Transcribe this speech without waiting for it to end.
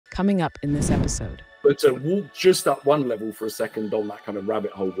coming up in this episode. But to walk just up one level for a second on that kind of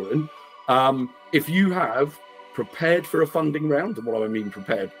rabbit hole we're in, if you have prepared for a funding round, and what do I mean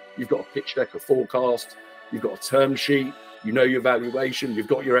prepared? You've got a pitch deck, a forecast, you've got a term sheet, you know your valuation, you've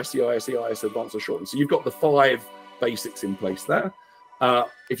got your SEIS Advanced Assurance. So you've got the 5 basics in place there.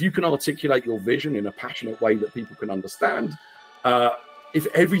 If you can articulate your vision in a passionate way that people can understand, if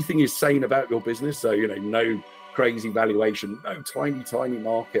everything is sane about your business, so, no crazy valuation, no tiny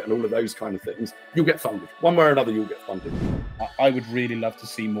market and all of those kind of things, you'll get funded. One way or another, you'll get funded. I would really love to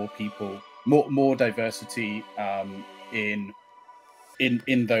see more people, more diversity in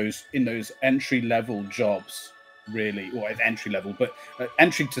those entry level jobs, really, or entry level, but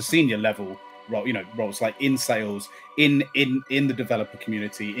entry to senior level roles like in sales, in the developer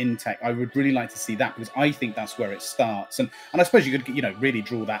community, in tech. I would really like to see that, because I think that's where it starts. And I suppose you could really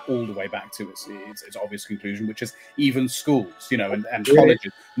draw that all the way back to its obvious conclusion, which is even schools, and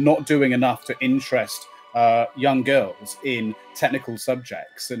colleges not doing enough to interest young girls in technical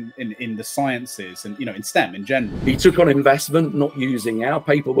subjects and in the sciences and in STEM in general. He took on investment, not using our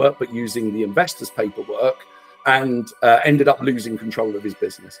paperwork, but using the investors' paperwork, and ended up losing control of his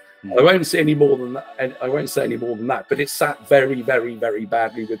business. I won't say any more than that. But it sat very, very, very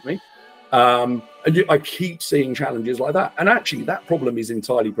badly with me. And I keep seeing challenges like that. And actually, that problem is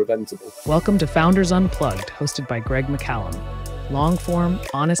entirely preventable. Welcome to Founders Unplugged, hosted by Greg McCallum. Long-form,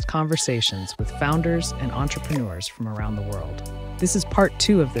 honest conversations with founders and entrepreneurs from around the world. This is part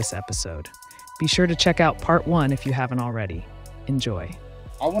 2 of this episode. Be sure to check out part 1 if you haven't already. Enjoy.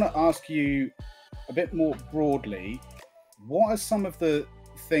 I want to ask you a bit more broadly, what are some of the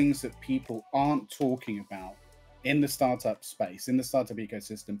things that people aren't talking about in the startup space, in the startup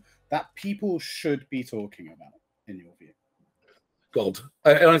ecosystem, that people should be talking about, in your view? God.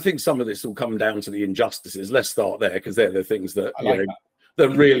 And I think some of this will come down to the injustices. Let's start there, because they're the things that, that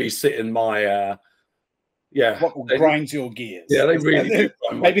really sit in my... What grinds your gears? Yeah, they really do.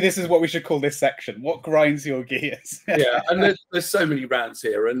 Maybe this is what we should call this section. What grinds your gears? Yeah, and there's so many rants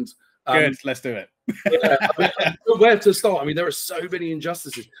here. And good, let's do it. Where to start? I mean, there are so many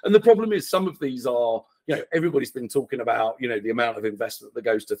injustices. And the problem is some of these are, everybody's been talking about, the amount of investment that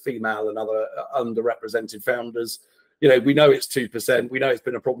goes to female and other underrepresented founders. We know it's 2%. We know it's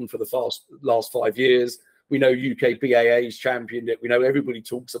been a problem for the last 5 years. We know UK BAA's championed it. We know everybody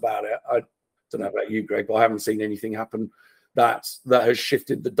talks about it. I don't know about you, Greg, but I haven't seen anything happen that has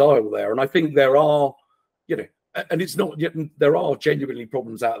shifted the dial there. And I think there are, and it's not yet, there are genuinely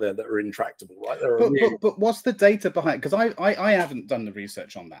problems out there that are intractable, right? But what's the data behind? Because I haven't done the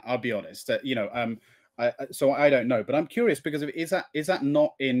research on that. I'll be honest. So I don't know. But I'm curious, because is that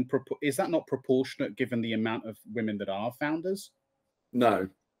not proportionate given the amount of women that are founders? No.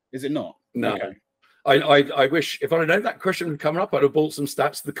 Is it not? No. Okay. I wish, if I'd known that question would come up, I'd have bought some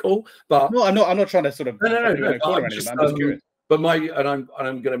stats to the call. But no, I'm not trying to sort of no. I'm just curious. But I'm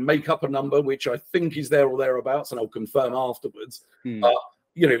going to make up a number which I think is there or thereabouts, and I'll confirm afterwards.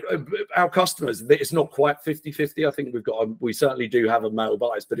 Our customers, it's not quite 50-50. I think we certainly do have a male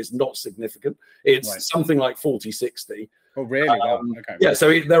bias, but it's not significant. It's something like 40-60. Oh, really? Okay. Yeah.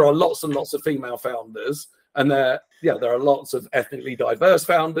 So there are lots and lots of female founders, and there are lots of ethnically diverse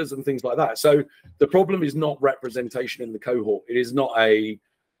founders and things like that. So the problem is not representation in the cohort. It is not a,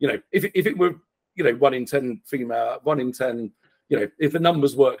 if it were, 1 in 10 female, 1 in 10. If the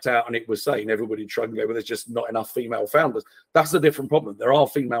numbers worked out and it was saying everybody try and go, well, there's just not enough female founders. That's a different problem. There are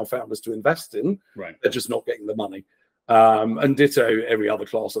female founders to invest in. Right. They're just not getting the money. And ditto every other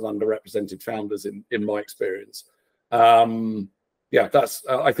class of underrepresented founders in my experience. I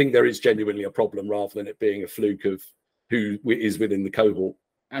think there is genuinely a problem rather than it being a fluke of who is within the cohort.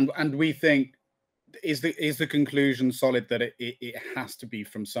 And we think, is the conclusion solid that it has to be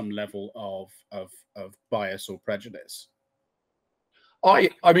from some level of bias or prejudice? I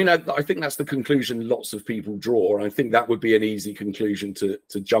think that's the conclusion lots of people draw, and I think that would be an easy conclusion to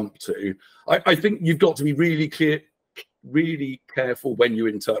jump to. I think you've got to be really careful when you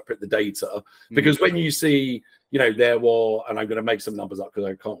interpret the data, because when you see, there were, and I'm going to make some numbers up because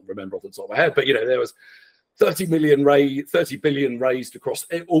I can't remember off the top of my head, but there was 30 billion raised across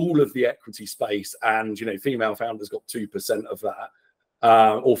all of the equity space, and female founders got 2% of that.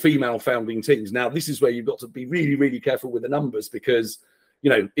 Or female founding teams. Now, this is where you've got to be really, really careful with the numbers, because,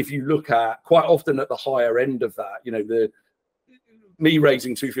 if you look at quite often at the higher end of that, me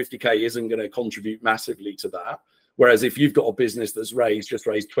raising 250K isn't going to contribute massively to that. Whereas if you've got a business that's just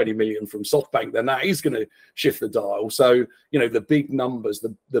raised 20 million from SoftBank, then that is going to shift the dial. So, the big numbers,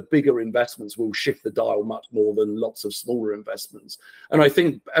 the bigger investments will shift the dial much more than lots of smaller investments. And I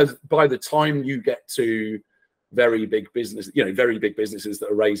think by the time you get to very big business, very big businesses that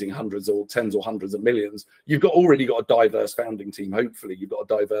are raising hundreds or tens or hundreds of millions, you've already got a diverse founding team. Hopefully you've got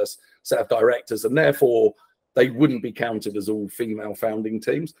a diverse set of directors, and therefore they wouldn't be counted as all female founding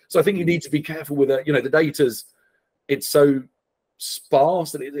teams. So I think you need to be careful with it. The data's, it's so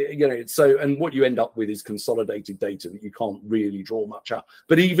sparse that it's so, and what you end up with is consolidated data that you can't really draw much out.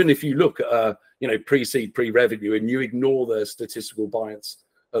 But even if you look at pre-seed, pre-revenue, and you ignore the statistical bias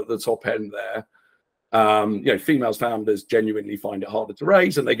at the top end there, female founders genuinely find it harder to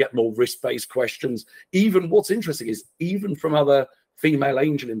raise, and they get more risk-based questions. Even what's interesting is even from other female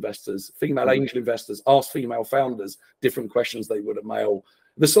angel investors ask female founders different questions they would a male.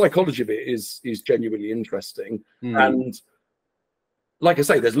 The psychology of it is genuinely interesting. And like I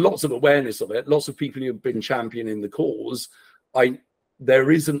say, there's lots of awareness of it, lots of people who have been championing the cause.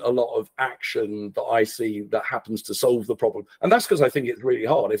 There isn't a lot of action that I see that happens to solve the problem. And that's because I think it's really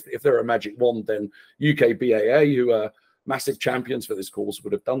hard. If there are a magic wand, then UK BAA, who are massive champions for this cause,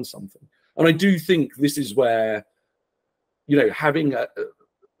 would have done something. And I do think this is where,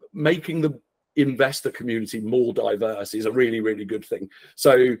 making the investor community more diverse is a really, really good thing.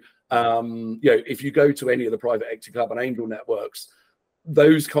 So, if you go to any of the private equity club and angel networks,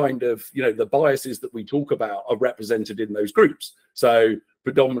 those kind of, the biases that we talk about are represented in those groups. So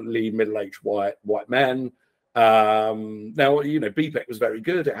predominantly middle-aged white men. Now, BPEC was very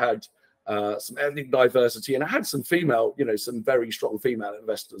good. It had some ethnic diversity, and it had some female, some very strong female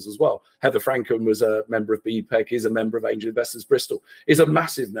investors as well. Heather Frankham was a member of BPEC, is a member of Angel Investors Bristol, is a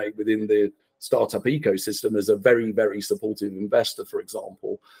massive name within the startup ecosystem as a very, very supportive investor, for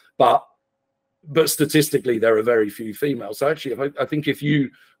example. But statistically, there are very few females. So actually, I think if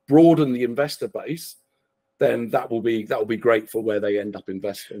you broaden the investor base, then that will be great for where they end up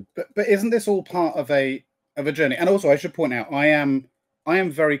investing. But isn't this all part of a journey? And also, I should point out, I am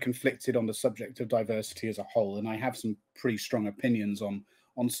very conflicted on the subject of diversity as a whole, and I have some pretty strong opinions on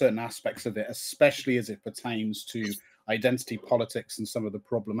certain aspects of it, especially as it pertains to identity politics and some of the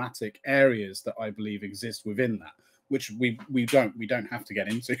problematic areas that I believe exist within that, which we don't have to get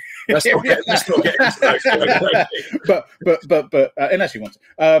into. Let's not get into but unless you want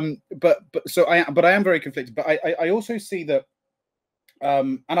to. But I am very conflicted. But I also see that,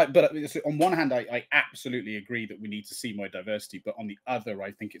 but on one hand, I absolutely agree that we need to see more diversity, but on the other,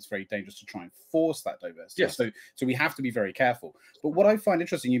 I think it's very dangerous to try and force that diversity. Yes. So we have to be very careful. But what I find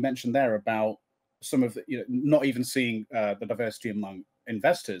interesting, you mentioned there about some of the, not even seeing the diversity among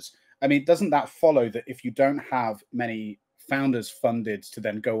investors. I mean, doesn't that follow that if you don't have many founders funded to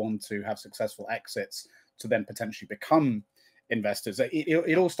then go on to have successful exits to then potentially become investors,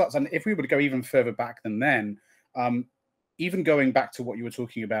 it all starts. And if we were to go even further back than then, even going back to what you were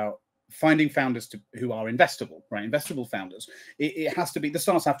talking about, finding founders who are investable, right? Investable founders. It has to be, the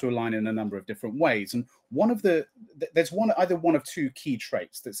stars have to align in a number of different ways. And there's either one of two key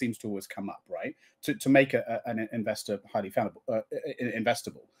traits that seems to always come up, right? To make an investor highly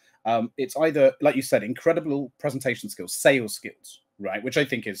investable. It's either, like you said, incredible presentation skills, sales skills, right? Which I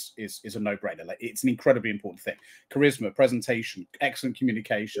think is a no-brainer. Like, it's an incredibly important thing. Charisma, presentation, excellent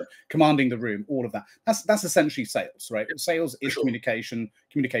communication, commanding the room, all of that. That's essentially sales, right? Sales is communication.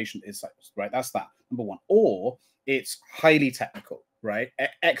 Communication is sales, right? That's that, number one. Or it's highly technical, right?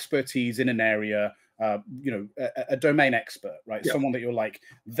 Expertise in an area, a domain expert, right? Yeah. Someone that you're like,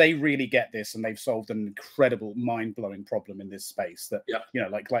 they really get this, and they've solved an incredible, mind-blowing problem in this space. That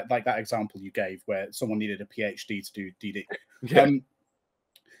like that example you gave, where someone needed a PhD to do DD. Yeah.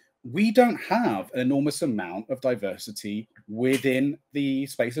 We don't have an enormous amount of diversity within the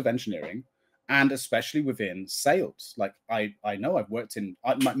space of engineering, and especially within sales. Like I know I've worked in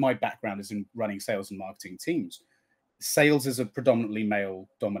my background is in running sales and marketing teams. Sales is a predominantly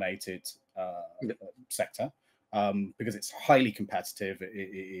male-dominated sector because it's highly competitive.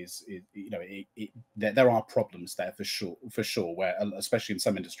 There are problems there for sure. Where especially in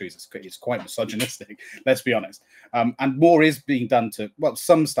some industries, it's quite misogynistic. Let's be honest. And more is being done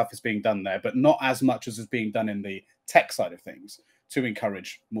some stuff is being done there, but not as much as is being done in the tech side of things to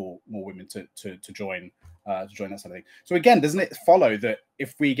encourage more women to join that sort of thing. So again, doesn't it follow that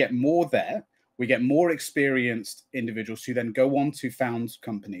if we get more there, we get more experienced individuals who then go on to found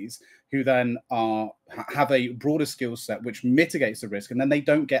companies, who then have a broader skill set, which mitigates the risk, and then they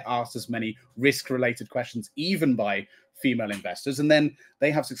don't get asked as many risk-related questions, even by female investors, and then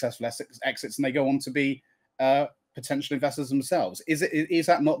they have successful exits, and they go on to be potential investors themselves. Is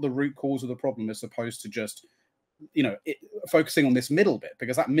that not the root cause of the problem, as opposed to just focusing on this middle bit?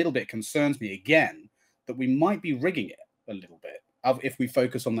 Because that middle bit concerns me again, that we might be rigging it a little bit if we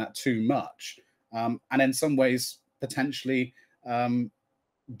focus on that too much. And in some ways, potentially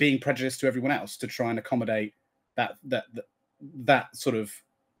being prejudiced to everyone else to try and accommodate that sort of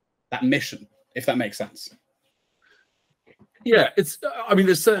that mission, if that makes sense. Yeah, it's. I mean,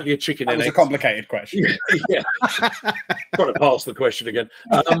 there's certainly a chicken and egg. That was a complicated question. Yeah, trying to pass the question again.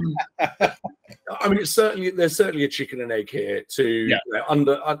 I mean, there's certainly a chicken and egg here.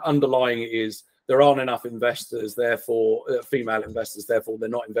 Underlying it is there aren't enough investors, therefore female investors, therefore they're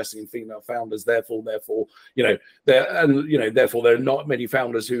not investing in female founders, therefore there are not many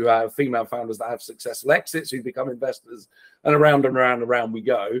founders who have female founders that have successful exits who become investors, and around and around and around we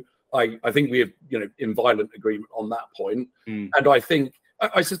go. I think we have, in violent agreement on that point. And I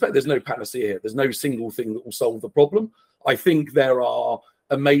suspect there's no panacea here. There's no single thing that will solve the problem. I think there are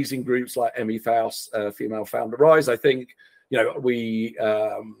amazing groups like Emmy Faust, Female Founder Rise. I think, I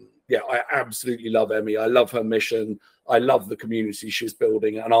absolutely love Emmy. I love her mission. I love the community she's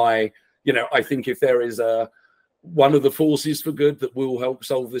building. And I think if there is one of the forces for good that will help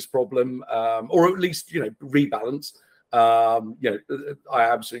solve this problem, or at least, rebalance, I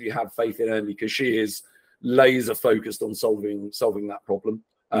absolutely have faith in Emmy because she is laser focused on solving that problem,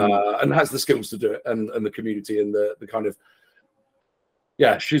 and has the skills to do it, and the community and the kind of,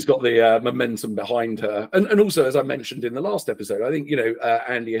 she's got the momentum behind her. And also, as I mentioned in the last episode, I think,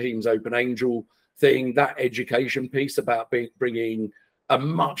 Andy Ahim's Open Angel thing, that education piece about bringing a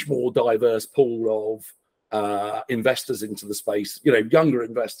much more diverse pool of investors into the space, younger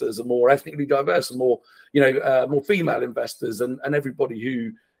investors and more ethnically diverse and more, more female investors and everybody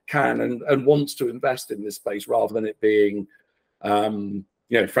who can and wants to invest in this space, rather than it being,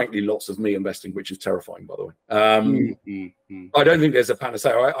 frankly, lots of me investing, which is terrifying, by the way. I don't think there's a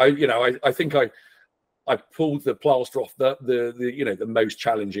panacea. I think I pulled the plaster off the most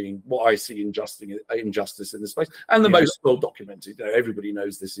challenging, what I see injustice in this space, and the most well documented. Everybody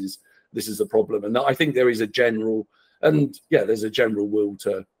knows this is a problem, and I think there is a general there's a general will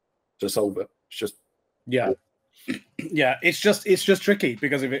to solve it. It's just it's just tricky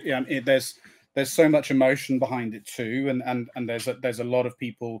because of it. There's so much emotion behind it too, and there's a lot of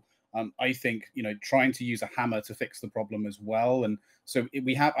people, I think, trying to use a hammer to fix the problem as well. And so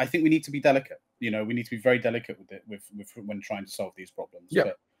I think we need to be delicate. We need to be very delicate with it when trying to solve these problems. Yeah.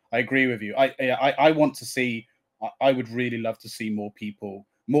 But I agree with you. I want to see. I would really love to see more people,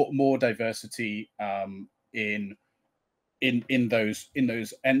 more diversity in those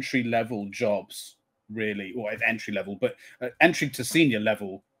entry level jobs, really, or entry level, but entry to senior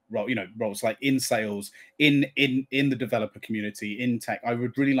level roles like in sales, in the developer community, in tech. I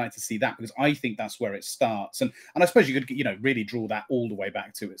would really like to see that, because I think that's where it starts. And I suppose you could really draw that all the way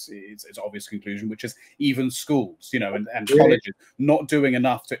back to its obvious conclusion, which is even schools, and colleges not doing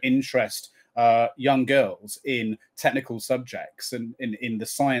enough to interest young girls in technical subjects and in the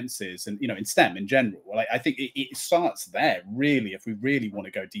sciences and in STEM in general. Well, I think it starts there, really, if we really want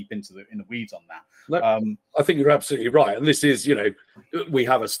to go deep into the weeds on that. I think you're absolutely right, and this is we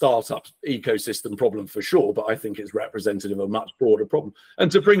have a startup ecosystem problem for sure, but I think it's representative of a much broader problem.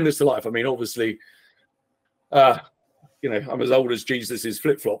 And to bring this to life, I mean, obviously, I'm as old as Jesus'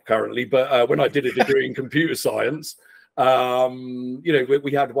 flip-flop currently, but when I did a degree in computer science, we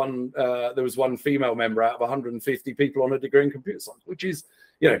had there was one female member out of 150 people on a degree in computer science, which is,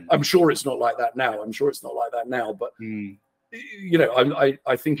 I'm sure it's not like that now. But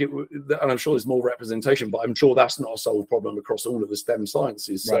I think and I'm sure there's more representation, but I'm sure that's not a solved problem across all of the STEM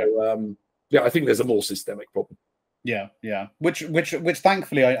sciences. So I think there's a more systemic problem. Which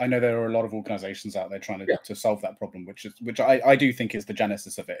thankfully I know there are a lot of organizations out there trying to solve that problem, which I do think is the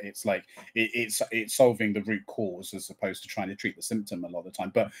genesis of it. It's like it's solving the root cause as opposed to trying to treat the symptom a lot of the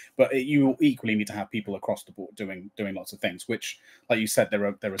time. But you equally need to have people across the board doing lots of things, which, like you said, there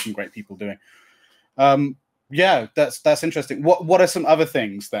are some great people doing. That's interesting. What are some other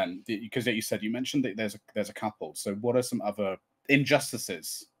things then? Because you said, you mentioned that there's a couple. So what are some other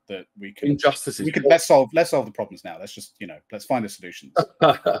injustices that we can let's solve the problems now? Let's just let's find the solutions.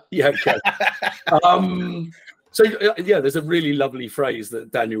 Okay. There's a really lovely phrase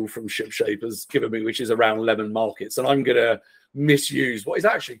that Daniel from ShipShape has given me, which is around lemon markets, and I'm gonna misuse what is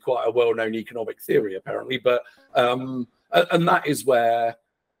actually quite a well-known economic theory apparently, but and that is where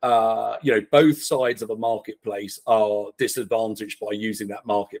both sides of a marketplace are disadvantaged by using that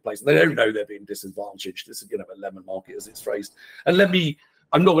marketplace. They don't know they're being disadvantaged. This is a lemon market, as it's phrased. And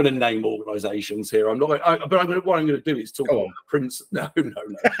I'm not going to name organizations here. What I'm going to do is talk about principles. No. I'm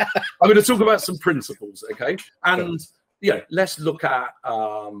going to talk about some principles, okay? And let's look at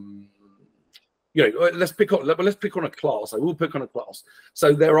let's pick on a class. I will pick on a class.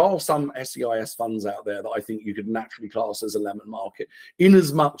 So there are some SEIS funds out there that I think you could naturally class as a lemon market, in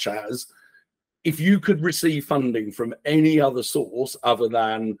as much as if you could receive funding from any other source other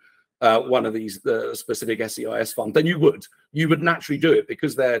than one of these specific SEIS fund, then you would naturally do it,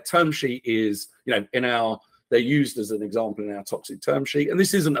 because their term sheet is, they're used as an example in our toxic term sheet. And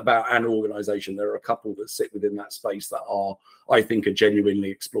this isn't about an organization. There are a couple that sit within that space that are, I think, are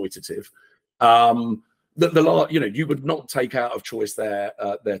genuinely exploitative. You would not take out of choice their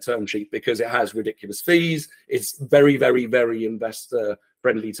term sheet, because it has ridiculous fees. It's very, very, very investor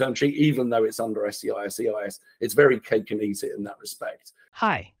friendly term sheet, even though it's under SEIS. It's very cake and eat it in that respect.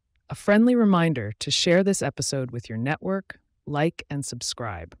 Hi, a friendly reminder to share this episode with your network, like and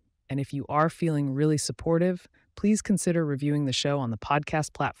subscribe. And if you are feeling really supportive, please consider reviewing the show on the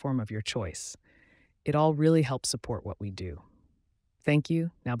podcast platform of your choice. It all really helps support what we do. Thank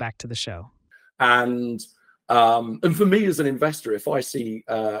you. Now back to the show. And for me as an investor, if I see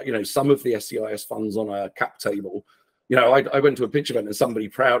some of the SEIS funds on a cap table, I went to a pitch event and somebody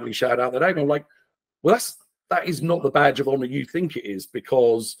proudly shouted out their name. I'm like, well, that is not the badge of honor you think it is,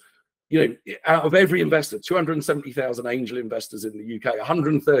 because out of every investor, 270,000 angel investors in the UK,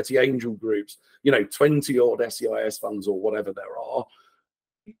 130 angel groups, 20 odd SEIS funds or whatever there are,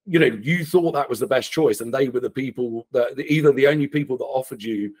 you thought that was the best choice, and they were the people that either the only people that offered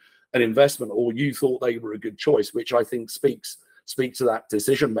you an investment, or you thought they were a good choice, which I think speaks to that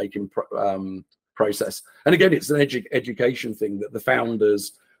decision making process. And again, it's an education thing, that the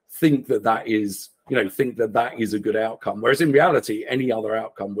founders think that is a good outcome, whereas in reality any other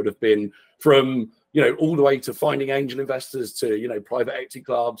outcome would have been, from all the way to finding angel investors to private equity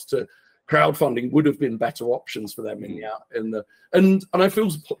clubs to crowdfunding, would have been better options for them and I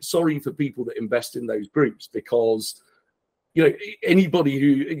feel sorry for people that invest in those groups, because anybody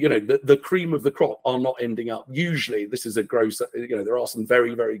who the cream of the crop are not ending up, usually this is a gross, there are some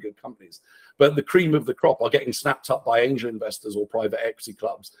very, very good companies, but the cream of the crop are getting snapped up by angel investors or private equity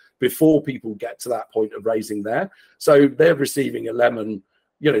clubs before people get to that point of raising there. So they're receiving a lemon,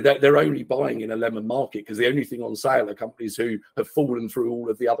 they're only buying in a lemon market, because the only thing on sale are companies who have fallen through all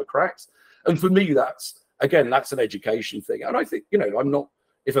of the other cracks. And for me, that's an education thing. And I think,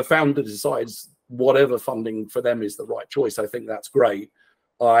 if a founder decides whatever funding for them is the right choice, I think that's great.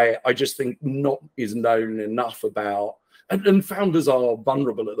 I just think not is known enough about, and founders are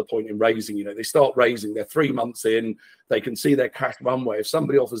vulnerable at the point in raising. They start raising, they're 3 months in, they can see their cash runway. If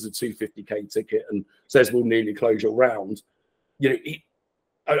somebody offers a 250K ticket and says, we'll nearly close your round,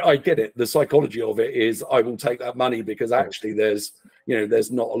 I get it. The psychology of it is, I will take that money, because actually there's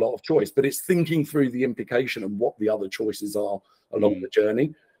not a lot of choice, but it's thinking through the implication and what the other choices are along the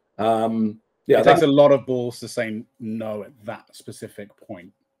journey. It takes a lot of balls to say no at that specific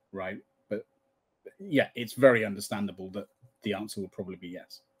point, right? But yeah, it's very understandable that the answer will probably be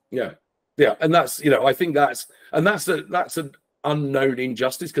yes. Yeah, and that's I think that's an unknown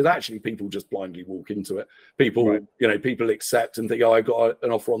injustice, because actually people just blindly walk into it. People people accept and think, I've got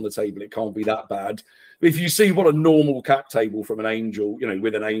an offer on the table, it can't be that bad. If you see what a normal cap table from an angel,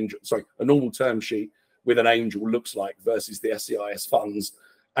 with an angel, a normal term sheet with an angel looks like versus the SEIS funds,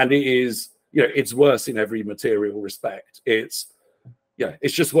 and it is, it's worse in every material respect. It's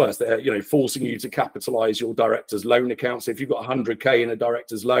just worse. They're, forcing you to capitalize your director's loan accounts. If you've got 100K in a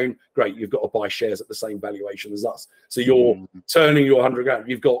director's loan, great, you've got to buy shares at the same valuation as us. So you're turning your 100 grand.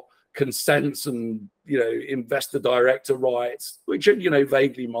 You've got consents and, investor director rights, which are,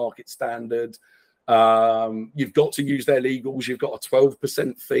 vaguely market standard. You've got to use their legals. You've got a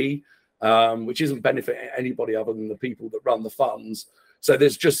 12% fee, which isn't benefiting anybody other than the people that run the funds. So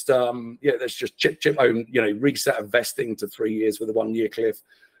there's just chip own, reset of vesting to 3 years with a 1 year cliff,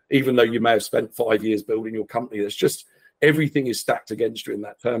 even though you may have spent 5 years building your company. There's just, everything is stacked against you in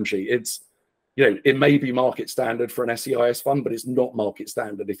that term sheet. It's, it may be market standard for an SEIS fund, but it's not market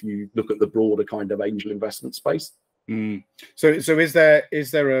standard if you look at the broader kind of angel investment space. So is there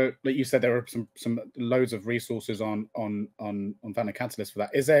a, like you said, there are some loads of resources on FounderCatalyst for that.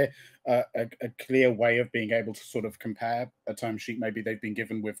 Is there a clear way of being able to sort of compare a term sheet maybe they've been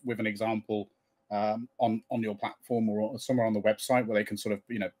given with an example on your platform or somewhere on the website, where they can sort of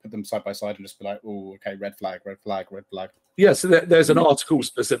put them side by side and just be like, oh, okay, red flag, red flag, red flag? Yeah, so there's an article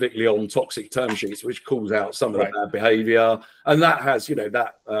specifically on toxic term sheets which calls out some of the bad behavior, and that has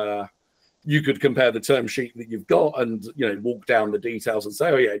you could compare the term sheet that you've got and walk down the details and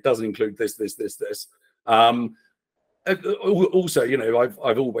say, oh yeah, it doesn't include this. Also,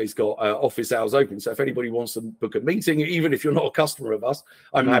 I've always got office hours open, so if anybody wants to book a meeting, even if you're not a customer of us,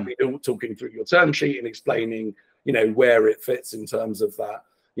 I'm happy to talking through your term sheet and explaining where it fits in terms of that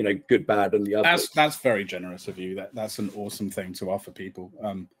good, bad, and the other. That's very generous of you. That's an awesome thing to offer people.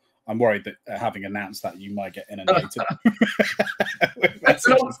 I'm worried that having announced that, you might get inundated.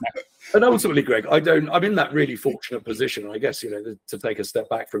 And ultimately, Greg, I'm in that really fortunate position, I guess, to take a step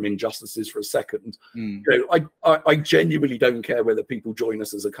back from injustices for a second. I genuinely don't care whether people join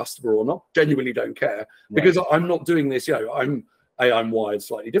us as a customer or not. Genuinely don't care, because I'm not doing this. I'm wired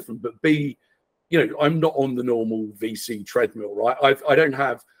slightly different, but B, I'm not on the normal VC treadmill, right? I don't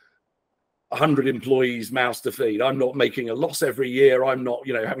have 100 employees, mouths to feed. I'm not making a loss every year. I'm not,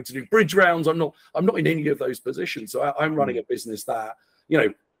 having to do bridge rounds. I'm not in any of those positions. So I'm running a business that,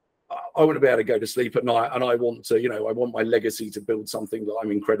 I want to be able to go to sleep at night, and I want to, I want my legacy to build something that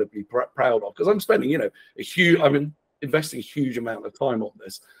I'm incredibly proud of, because I'm spending, I'm investing a huge amount of time on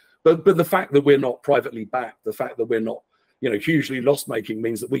this. But the fact that we're not privately backed, the fact that we're not, hugely loss making,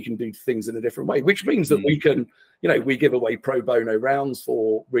 means that we can do things in a different way, which means that we can, we give away pro bono rounds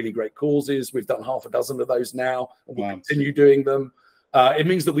for really great causes. We've done half a dozen of those now, and we'll continue doing them. It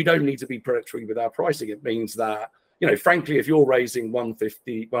means that we don't need to be predatory with our pricing. It means that, frankly, if you're raising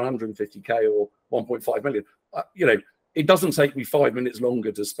 150K or 1.5 million, it doesn't take me 5 minutes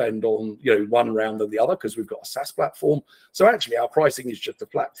longer to spend on, one round than the other, because we've got a SaaS platform. So actually our pricing is just a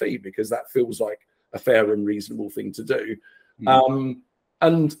flat fee, because that feels like a fair and reasonable thing to do.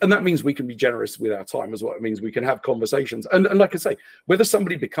 And that means we can be generous with our time as well. It means we can have conversations. And like I say, whether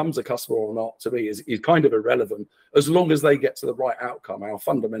somebody becomes a customer or not, to me, is kind of irrelevant, as long as they get to the right outcome. Our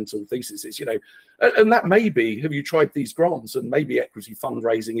fundamental thesis is, and that may be, have you tried these grants? And maybe equity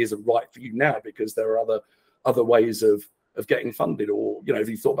fundraising isn't right for you now, because there are other ways of getting funded, or, have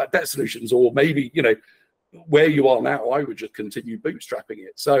you thought about debt solutions? Or maybe, where you are now, I would just continue bootstrapping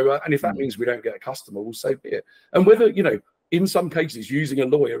it. So, and if that means we don't get a customer, well, so be it. And whether, in some cases, using a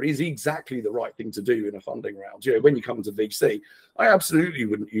lawyer is exactly the right thing to do in a funding round. When you come to VC, I absolutely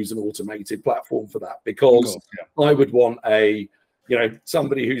wouldn't use an automated platform for that, because I would want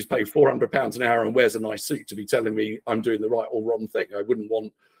somebody who's paid £400 an hour and wears a nice suit to be telling me I'm doing the right or wrong thing. I wouldn't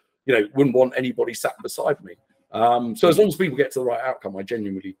want anybody sat beside me. So as long as people get to the right outcome, I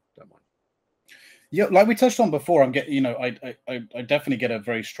genuinely don't mind. Yeah, like we touched on before, I'm getting, I definitely get a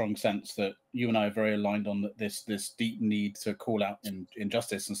very strong sense that you and I are very aligned on this deep need to call out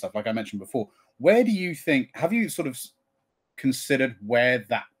injustice and stuff, like I mentioned before. Where do you think, have you sort of considered where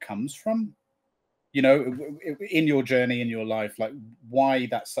that comes from? In your journey, in your life, like why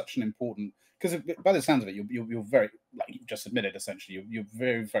that's such an important, because by the sounds of it, you're very, like you just admitted, essentially, you're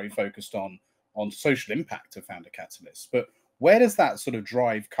very, very focused on social impact of FounderCatalyst. But where does that sort of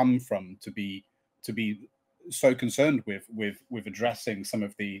drive come from to be so concerned with addressing some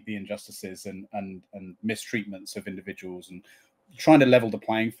of the injustices and mistreatments of individuals and trying to level the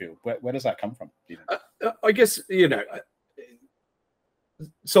playing field? Where does that come from? I guess,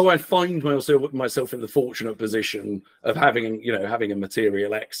 so I find myself in the fortunate position of having a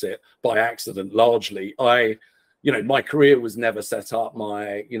material exit by accident, largely. My career was never set up.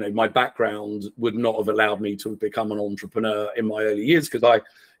 My background would not have allowed me to become an entrepreneur in my early years, because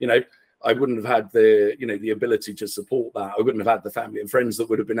I wouldn't have had the ability to support that. I wouldn't have had the family and friends that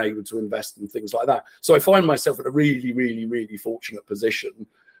would have been able to invest in things like that. So I find myself in a really, really, really fortunate position.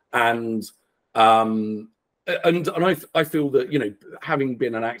 And I feel that, having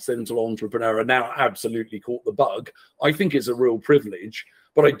been an accidental entrepreneur and now absolutely caught the bug, I think it's a real privilege,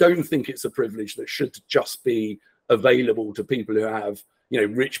 but I don't think it's a privilege that should just be available to people who have,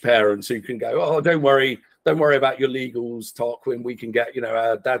 rich parents who can go, oh, don't worry about your legals, Tarquin. We can get,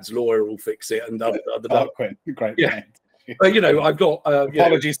 our dad's lawyer will fix it. And Tarquin, great. Yeah. But, I've got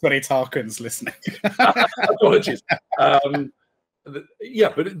apologies for any Tarquins listening. Apologies. But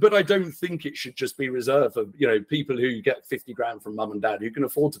I don't think it should just be reserved for people who get 50 grand from mum and dad, who can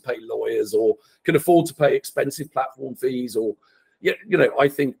afford to pay lawyers or can afford to pay expensive platform fees, or I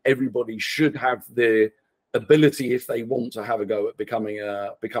think everybody should have the ability, if they want to have a go at becoming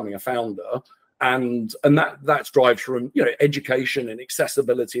a founder, and that drives from education and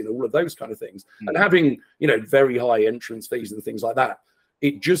accessibility and all of those kind of things, and having very high entrance fees and things like that.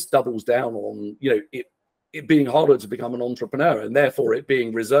 It just doubles down on it being harder to become an entrepreneur, and therefore it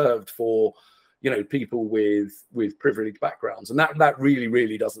being reserved for people with privileged backgrounds, and that really,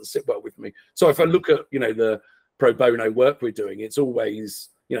 really doesn't sit well with me. So if I look at the pro bono work we're doing, it's always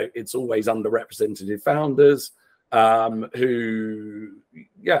underrepresented founders who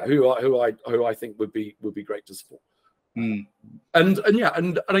I think would be great to support. And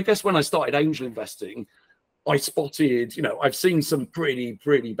I guess when I started angel investing, I spotted, I've seen some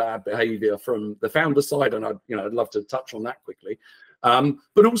pretty bad behavior from the founder side, and I'd love to touch on that quickly.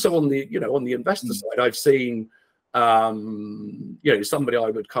 But also on the investor side, I've seen somebody I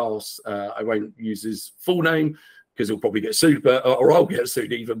would cast, I won't use his full name because he'll probably get sued, but or I'll get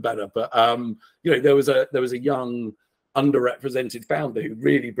sued, even better. But you know, there was a young underrepresented founder who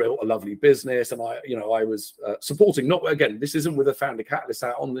really built a lovely business, and I was supporting. Not, again, this isn't with a Founder Catalyst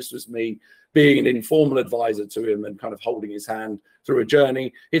hat on. This was me being an informal advisor to him and kind of holding his hand through a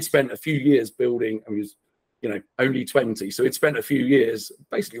journey. He'd spent a few years building, and he was, you know, only 20, so he'd spent a few years,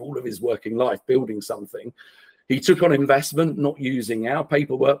 basically all of his working life, building something. He took on investment, not using our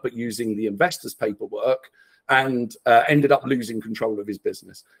paperwork, but using the investor's paperwork, and ended up losing control of his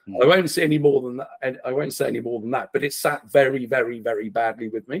business. I won't say any more than that. And I won't say any more than that. But it sat very, very, very badly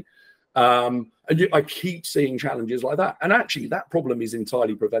with me. And I keep seeing challenges like that. And actually, that problem is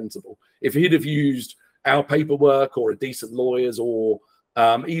entirely preventable. If he'd have used our paperwork or a decent lawyer's or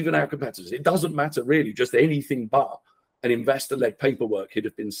even our competitors, it doesn't matter really. Just anything but an investor-led paperwork, he'd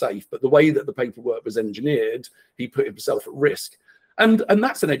have been safe. But the way that the paperwork was engineered, he put himself at risk. And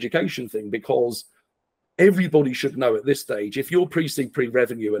that's an education thing, because everybody should know at this stage, if you're pre-seed,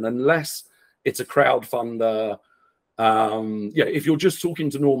 pre-revenue, and unless it's a crowdfunder, yeah, if you're just talking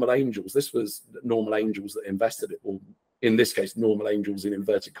to normal angels, this was normal angels that invested it, or in this case, normal angels in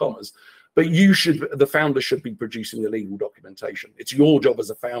inverted commas, but the founder should be producing the legal documentation. It's your job as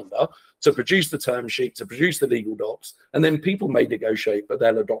a founder to produce the term sheet, to produce the legal docs, and then people may negotiate, but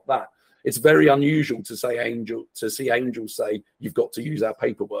they'll adopt that. It's very unusual to see angels say you've got to use our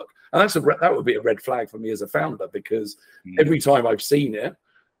paperwork, and that would be a red flag for me as a founder, because every time I've seen it,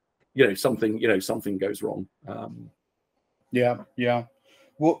 something goes wrong. Yeah.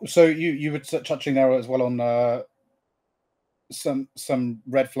 Well, so you were touching there as well on some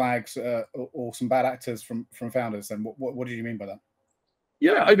red flags or some bad actors from founders. And what did you mean by that?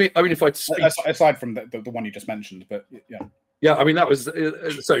 Yeah, I mean, if I speak, aside from the one you just mentioned, but yeah. Yeah, I mean, that was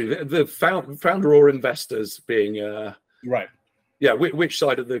the founder or investors being right. Yeah, which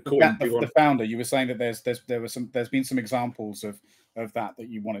side of the coin? The founder. You were saying that there's been some examples of that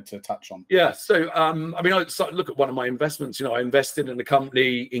you wanted to touch on. Yeah. So I mean, I look at one of my investments. You know, I invested in a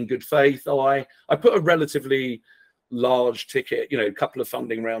company in good faith. I put a relatively large ticket, a couple of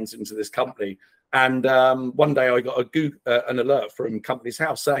funding rounds into this company, and one day I got an alert from Companies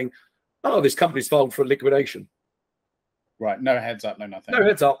House saying, "Oh, this company's filed for liquidation." Right. No heads up, no nothing. No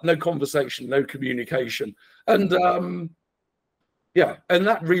heads up, no conversation, no communication. And yeah, and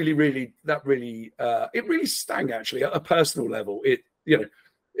that really stung, actually, at a personal level.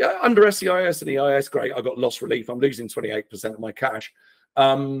 Under SEIS and EIS, great, I got loss relief. I'm losing 28% of my cash.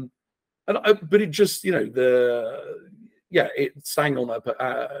 But it just, it sang on a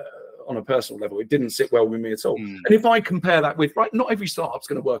personal level. It didn't sit well with me at all. And if I compare that with, right, not every startup's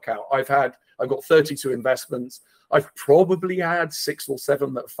going to work out. I've got 32 investments. I've probably had 6 or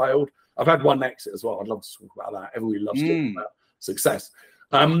 7 that failed. I've had 1 exit as well. I'd love to talk about that. Everybody loves talking about success.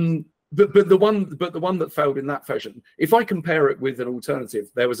 But the one that failed in that fashion, if I compare it with an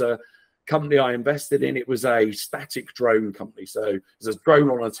alternative, there was a company I invested in. It was a static drone company. So it's a drone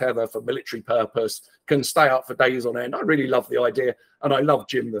on a tether for military purpose, can stay up for days on end. I really love the idea. And I love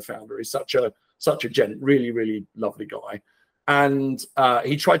Jim, the founder. He's such a gent, really, really lovely guy. And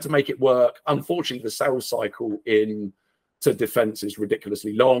he tried to make it work. Unfortunately, the sales cycle to defense is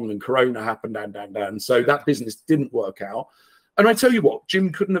ridiculously long, and Corona happened, and so that business didn't work out. And I tell you what,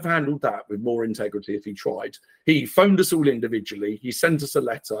 Jim couldn't have handled that with more integrity if he tried. He phoned us all individually. He sent us a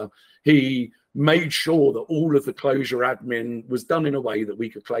letter. He made sure that all of the closure admin was done in a way that we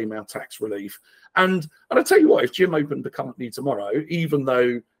could claim our tax relief. And I tell you what, if Jim opened the company tomorrow, even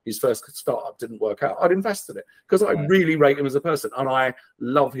though his first startup didn't work out, I'd invest in it, because I really rate him as a person, and I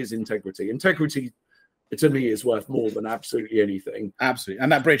love his integrity. Integrity, to me, is worth more than absolutely anything. Absolutely.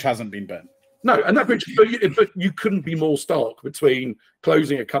 And that bridge hasn't been burnt. No, and that bridge, but you couldn't be more stark between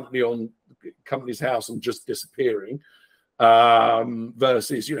closing a company on Companies House and just disappearing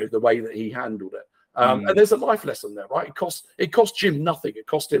versus, the way that he handled it. And there's a life lesson there, right? It cost Jim nothing. It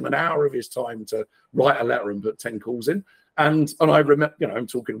cost him an hour of his time to write a letter and put 10 calls in. And I remember, I'm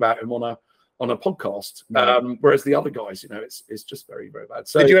talking about him on a podcast, whereas the other guys, it's just very, very bad.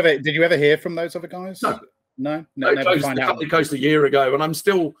 So did you ever hear from those other guys? No. It closed a year ago, and I'm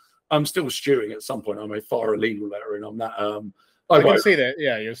still stewing. At some point, I may fire a legal letter in on that. I can see that.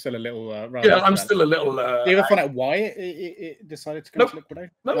 Yeah, you're still a little. I'm still a little. Do you ever find out why it decided to go to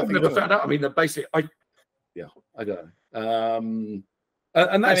liquidation? No, I've never found out. I mean, basically, I don't know.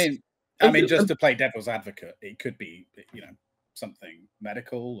 And that's. I mean, just to play devil's advocate, it could be, something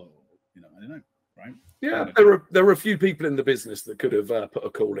medical, or I don't know, right? Yeah, there were a few people in the business that could have put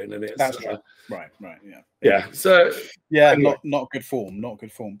a call in, and it's that's right, yeah. So anyway. not good form.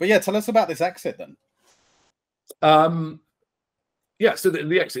 But yeah, tell us about this exit then. yeah, so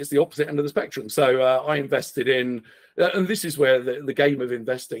the exit is the opposite end of the spectrum. So I invested in, and this is where the game of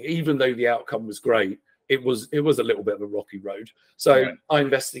investing, even though the outcome was great, it was a little bit of a rocky road. So I'm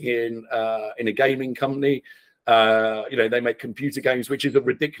investing in a gaming company. They make computer games, which is a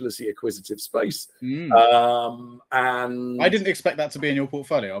ridiculously acquisitive space. And I didn't expect that to be in your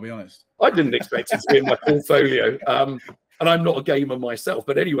portfolio, I'll be honest. I didn't expect it to be in my portfolio. And I'm not a gamer myself,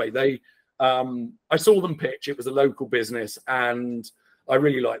 but anyway, I saw them pitch. It was a local business, and I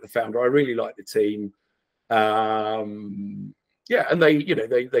really liked the founder. I really liked the team. And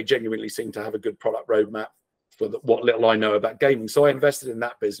they genuinely seem to have a good product roadmap for what little I know about gaming. So I invested in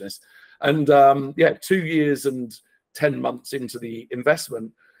that business. And 2 years and 10 months into the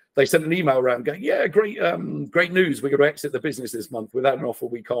investment, they sent an email around going, yeah, great news. We're going to exit the business this month without an offer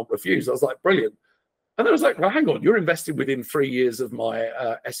we can't refuse. I was like, brilliant. And I was like, well, hang on, you're invested within 3 years of my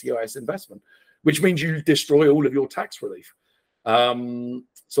SEIS investment, which means you destroy all of your tax relief.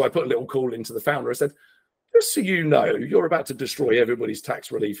 So I put a little call into the founder. I said, just so you know, you're about to destroy everybody's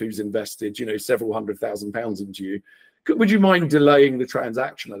tax relief who's invested, several £100,000 into you. Would you mind delaying the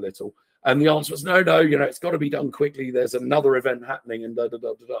transaction a little? And the answer was, no, it's got to be done quickly. There's another event happening and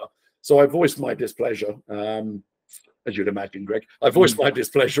da-da-da-da-da. So I voiced my displeasure, as you'd imagine, Greg. I voiced my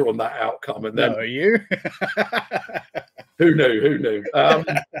displeasure on that outcome. And then, no, you? Who knew?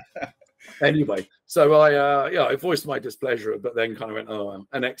 Anyway, so I voiced my displeasure, but then kind of went, oh,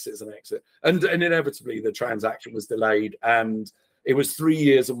 an exit's an exit. And inevitably, the transaction was delayed. And it was 3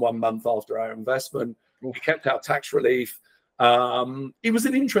 years and 1 month after our investment. We kept our tax relief. It was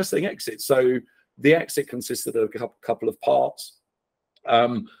an interesting exit. So the exit consisted of a couple of parts.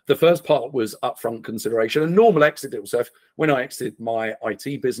 The first part was upfront consideration, a normal exit deal. So when I exited my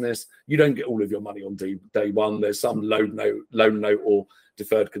IT business, you don't get all of your money on day one. There's some loan note or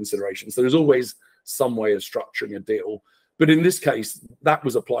deferred consideration. So there's always some way of structuring a deal. But in this case, that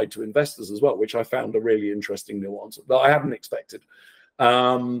was applied to investors as well, which I found a really interesting nuance that I hadn't expected.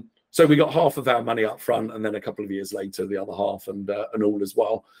 So we got half of our money up front, and then a couple of years later, the other half, and all as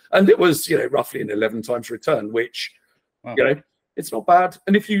well. And it was, roughly an 11 times return, which, wow. It's not bad.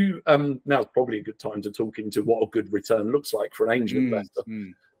 And if you now's probably a good time to talk into what a good return looks like for an angel investor.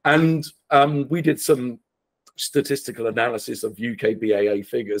 And we did some statistical analysis of UK BAA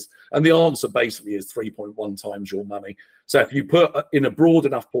figures, and the answer basically is 3.1 times your money. So if you put in a broad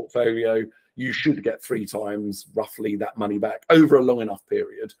enough portfolio, you should get 3 times roughly that money back over a long enough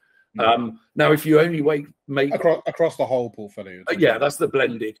period. Now, if you only make across the whole portfolio, yeah, that's the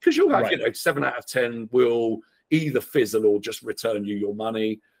blended, because you'll have 7 out of 10 will either fizzle or just return you your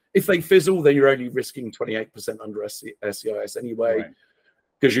money. If they fizzle, then you're only risking 28% under SEIS anyway,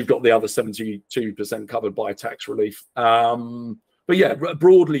 because you've got the other 72% covered by tax relief. But yeah,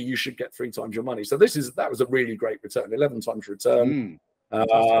 broadly, you should get 3 times your money. So that was a really great return, 11 times return.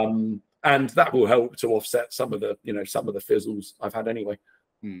 And that will help to offset some of the fizzles I've had anyway.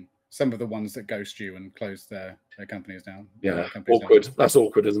 Some of the ones that ghost you and close their companies down. Yeah, awkward. That's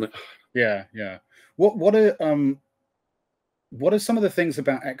awkward, isn't it? Yeah. What are some of the things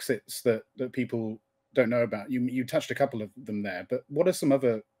about exits that people don't know about? You touched a couple of them there, but what are some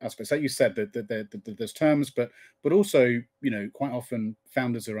other aspects? Like you said, that there's terms, but also quite often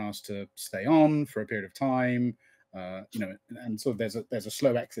founders are asked to stay on for a period of time. And sort of there's a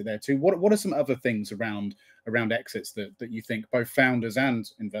slow exit there too. What are some other things around exits that you think both founders and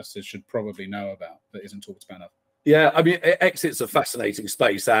investors should probably know about that isn't talked about enough? Yeah, I mean, exit's a fascinating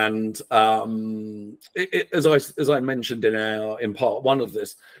space, and as I mentioned in part one of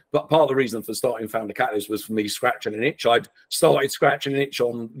this, but part of the reason for starting FounderCatalyst was for me scratching an itch. I'd started scratching an itch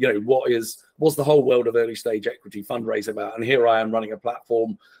on what's the whole world of early stage equity fundraising about, and here I am running a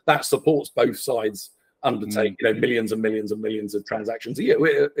platform that supports both sides undertake millions and millions and millions of transactions a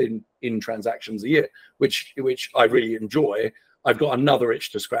year in transactions a year, which I really enjoy. I've got another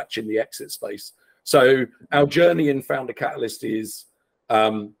itch to scratch in the exit space. So our journey in FounderCatalyst is,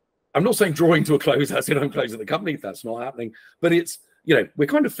 I'm not saying drawing to a close, as in I'm closing the company, that's not happening, but it's, we're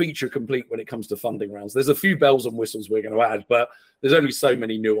kind of feature complete when it comes to funding rounds. There's a few bells and whistles we're going to add, but there's only so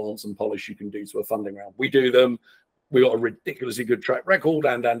many nuance and polish you can do to a funding round. We do them. We got a ridiculously good track record,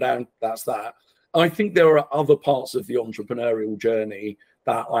 and that's that. I think there are other parts of the entrepreneurial journey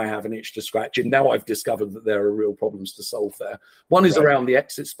that I have an itch to scratch. And now I've discovered that there are real problems to solve there. One is around the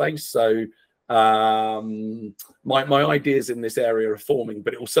exit space. So my ideas in this area are forming,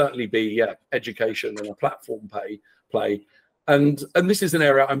 but it will certainly be education and a platform play. And this is an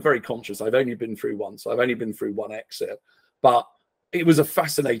area I'm very conscious. I've only been through one, so I've only been through one exit, but it was a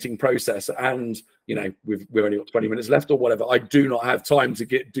fascinating process. And we've only got 20 minutes left or whatever. I do not have time to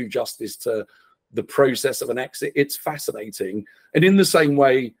do justice to the process of an exit. It's fascinating. And in the same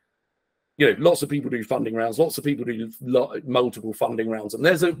way, lots of people do funding rounds, lots of people do multiple funding rounds, and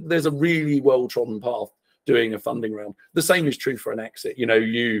there's a really well-trodden path doing a funding round. The same is true for an exit.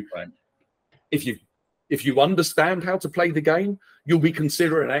 Right. If you understand how to play the game, you'll be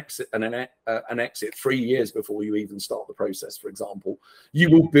considering an exit 3 years before you even start the process. For example, you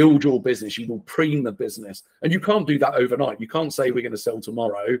will build your business, you will preen the business, and you can't do that overnight. You can't say we're going to sell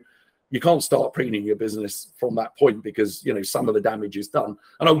tomorrow. You can't start preening your business from that point, because some of the damage is done.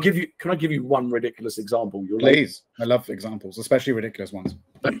 And can I give you one ridiculous example? Please. I love examples, especially ridiculous ones.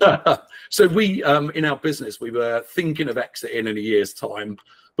 So we in our business, we were thinking of exiting in a year's time,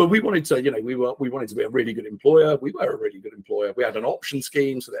 but we wanted to, we wanted to be a really good employer. We were a really good employer. We had an option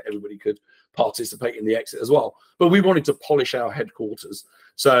scheme so that everybody could participate in the exit as well. But we wanted to polish our headquarters.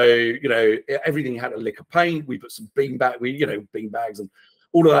 So, everything had a lick of paint. We put some bean bags and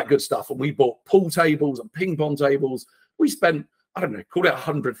all of that good stuff. And we bought pool tables and ping pong tables. We spent, I don't know, called it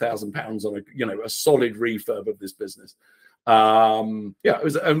 £100,000 on a solid refurb of this business. It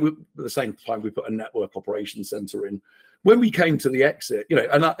was, and at the same time, we put a network operations center in. When we came to the exit,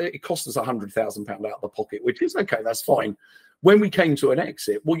 and it cost us £100,000 out of the pocket, which is okay, that's fine. When we came to an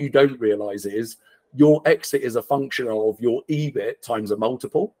exit, what you don't realize is your exit is a function of your EBIT times a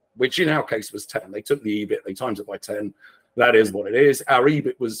multiple, which in our case was 10. They took the EBIT, they times it by 10. That is what it is. Our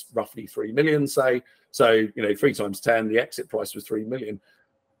EBIT was roughly 3 million, say. So, 3 times 10, the exit price was 3 million.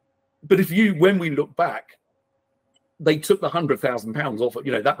 But when we look back, they took the £100,000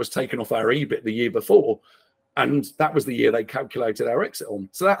 off, that was taken off our EBIT the year before. And that was the year they calculated our exit on.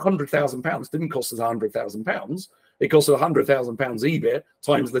 So that £100,000 didn't cost us £100,000. It cost us £100,000 EBIT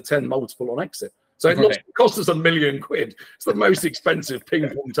times the 10 multiple on exit. So it cost us £1 million. It's the most expensive ping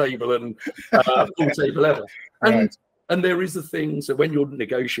pong table and pool table ever. And there is a thing, so when you're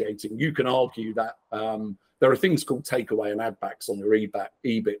negotiating, you can argue that there are things called takeaway and add backs on your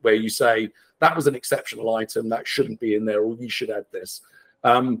EBIT, where you say that was an exceptional item that shouldn't be in there, or you should add this.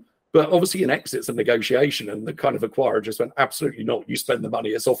 But obviously, an exit's a negotiation, and the kind of acquirer just went, absolutely not. You spend the money,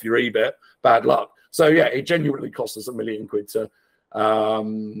 it's off your EBIT. Bad luck. So yeah, it genuinely cost us £1 million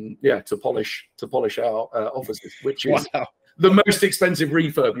to polish our offices, which is the most expensive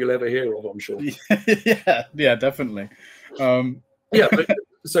refurb you'll ever hear of, I'm sure. Yeah, definitely.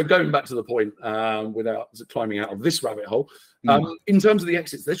 So going back to the point, without climbing out of this rabbit hole, in terms of the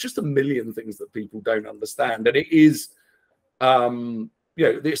exits, there's just a million things that people don't understand, and it is.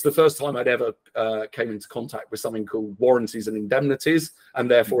 It's the first time I'd ever came into contact with something called warranties and indemnities,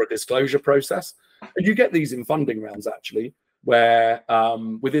 and therefore a disclosure process. And you get these in funding rounds, actually, where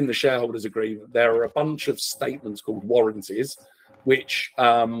within the shareholders agreement, there are a bunch of statements called warranties, which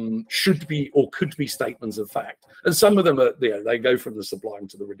should be or could be statements of fact. And some of them are, they go from the sublime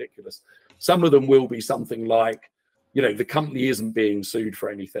to the ridiculous. Some of them will be something like, the company isn't being sued for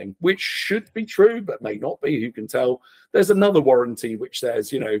anything, which should be true, but may not be. Who can tell? There's another warranty which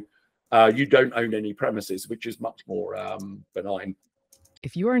says, you don't own any premises, which is much more benign.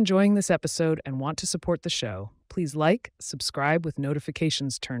 If you are enjoying this episode and want to support the show, please like, subscribe with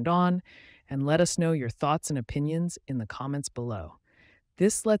notifications turned on, and let us know your thoughts and opinions in the comments below.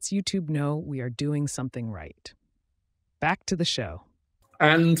 This lets YouTube know we are doing something right. Back to the show.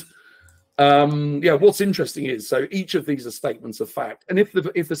 And what's interesting is, so each of these are statements of fact, and if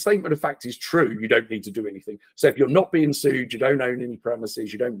the statement of fact is true, you don't need to do anything. So if you're not being sued, you don't own any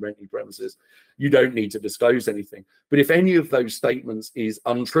premises, you don't rent any premises, you don't need to disclose anything. But if any of those statements is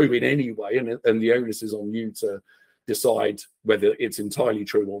untrue in any way, and the onus is on you to decide whether it's entirely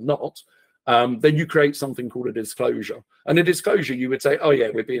true or not, then you create something called a disclosure. And a disclosure, you would say, oh yeah,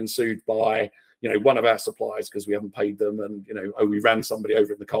 we're being sued by one of our suppliers because we haven't paid them, and we ran somebody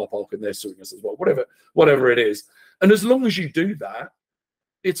over in the car park and they're suing us as well, whatever it is. And as long as you do that,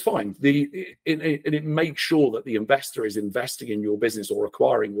 it's fine. It makes sure that the investor is investing in your business or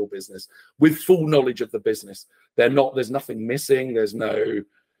acquiring your business with full knowledge of the business. There's nothing missing. There's no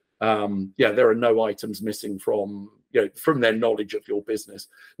there are no items missing from their knowledge of your business.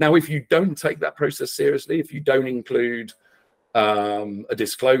 Now, if you don't take that process seriously, if you don't include a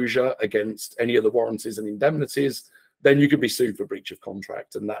disclosure against any of the warranties and indemnities, then you could be sued for breach of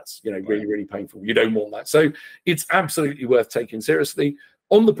contract, and that's really, really painful. You don't want that. So it's absolutely worth taking seriously.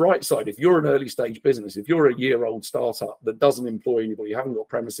 On the bright side, if you're an early stage business, if you're a year-old startup that doesn't employ anybody, you haven't got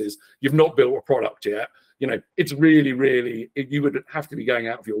premises, you've not built a product yet, it's really, really, you would have to be going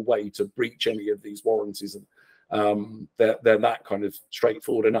out of your way to breach any of these warranties, and they're that kind of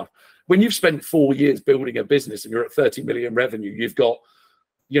straightforward enough. When you've spent 4 years building a business and you're at 30 million revenue, you've got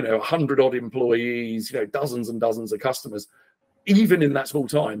 100 odd employees, dozens and dozens of customers, even in that small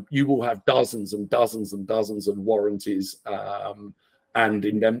time, you will have dozens and dozens and dozens of warranties and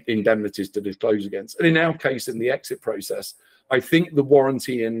indemnities to disclose against. And in our case, in the exit process, I think the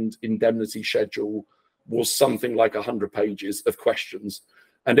warranty and indemnity schedule was something like 100 pages of questions.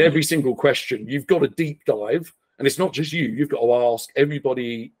 And every single question, you've got a deep dive. And it's not just you. You've got to ask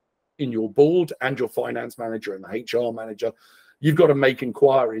everybody in your board and your finance manager and the HR manager. You've got to make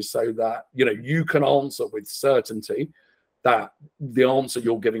inquiries so that, you know, you can answer with certainty that the answer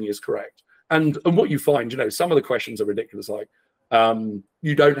you're giving is correct. And what you find, you know, some of the questions are ridiculous, like,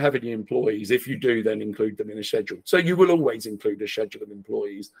 you don't have any employees. If you do, then include them in a schedule. So you will always include a schedule of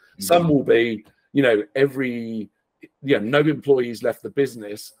employees. Mm-hmm. Some will be, you know, no employees left the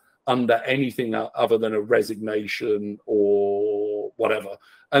business under anything other than a resignation or whatever.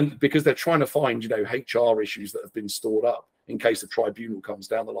 And because they're trying to find, you know, HR issues that have been stored up in case a tribunal comes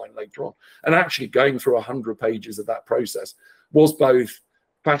down the line later on. And actually going through 100 pages of that process was both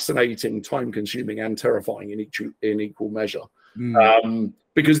fascinating, time-consuming, and terrifying in equal measure.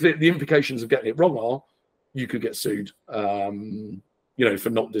 Because the implications of getting it wrong are you could get sued, you know, for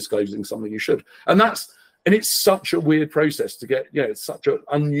not disclosing something you should. And it's such a weird process to get, you know, it's such an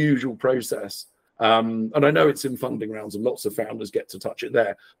unusual process. And I know it's in funding rounds and lots of founders get to touch it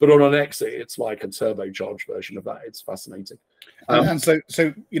there, but on an exit, it's like a turbocharged version of that. It's fascinating. And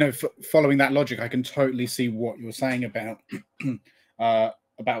so, you know, following that logic, I can totally see what you're saying about,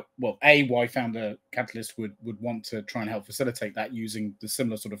 well, why FounderCatalyst would want to try and help facilitate that using the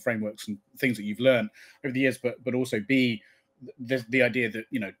similar sort of frameworks and things that you've learned over the years, but also B, the idea that,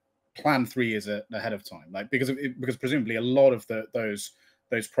 you know, plan 3 years ahead of time, like because presumably a lot of those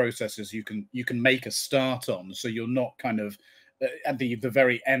processes you can make a start on, so you're not kind of at the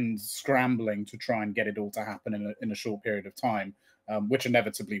very end scrambling to try and get it all to happen in a short period of time, which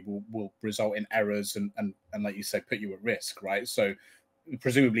inevitably will result in errors and like you say, put you at risk, right? So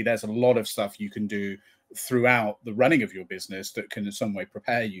presumably there's a lot of stuff you can do throughout the running of your business that can in some way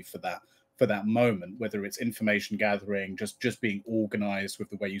prepare you for that moment, whether it's information gathering, just being organized with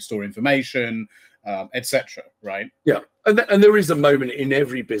the way you store information, etc. Right? Yeah, and there is a moment in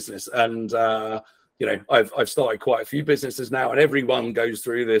every business, and you know, I've started quite a few businesses now, and everyone goes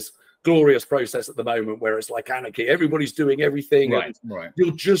through this glorious process at the moment where it's like anarchy. Everybody's doing everything. Right.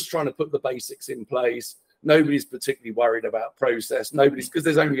 You're just trying to put the basics in place. Nobody's particularly worried about process. Because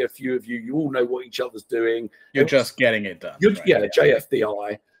there's only a few of you. You all know what each other's doing. You're just getting it done. Right? Yeah,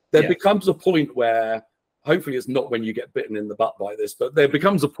 JFDI. There becomes a point where, hopefully it's not when you get bitten in the butt by this, but there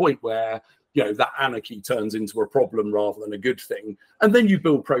becomes a point where, you know, that anarchy turns into a problem rather than a good thing. And then you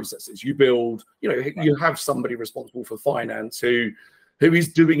build processes. You build, you know, you have somebody responsible for finance who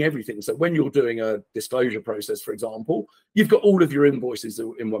is doing everything. So when you're doing a disclosure process, for example, you've got all of your invoices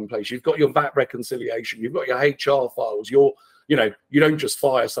in one place. You've got your VAT reconciliation. You've got your HR files. You know, you don't just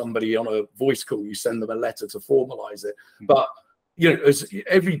fire somebody on a voice call. You send them a letter to formalize it. But you know, as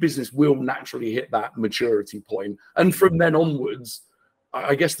every business will naturally hit that maturity point, and from then onwards,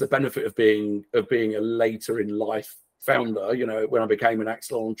 I guess the benefit of being a later in life founder, you know, when I became an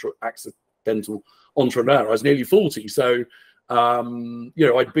accidental entrepreneur, I was nearly 40, so you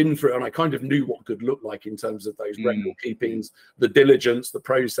know, I'd been through, and I kind of knew what good looked like in terms of those record keepings, the diligence, the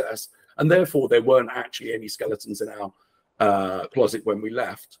process, and therefore there weren't actually any skeletons in our closet when we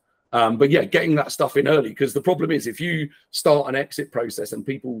left. But yeah, getting that stuff in early, because the problem is if you start an exit process and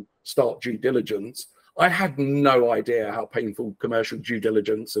people start due diligence, I had no idea how painful commercial due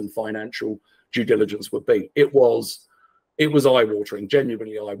diligence and financial due diligence would be. It was eye-watering,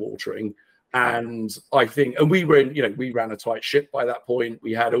 genuinely eye-watering. And I think, and we ran a tight ship by that point.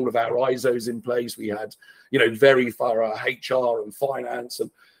 We had all of our ISOs in place. We had, you know, very thorough HR and finance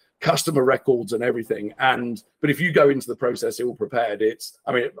and customer records and everything. But if you go into the process ill prepared,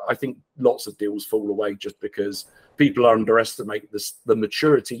 I think lots of deals fall away just because people underestimate the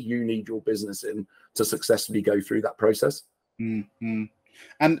maturity you need your business in to successfully go through that process. Mm-hmm.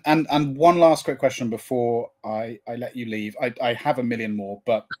 And one last quick question before I let you leave. I have a million more,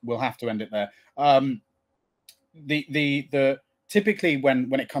 but we'll have to end it there. The typically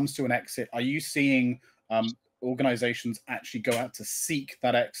when it comes to an exit, are you seeing organizations actually go out to seek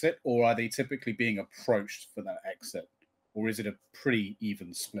that exit, or are they typically being approached for that exit, or is it a pretty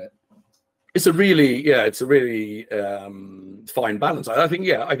even split? It's a really fine balance. I think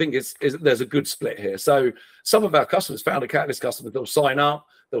there's a good split here. So some of our customers, FounderCatalyst customers, they'll sign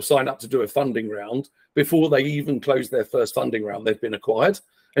up to do a funding round before they even close their first funding round. They've been acquired,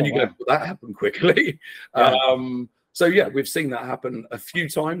 and you go, that happened quickly. Yeah. So yeah, we've seen that happen a few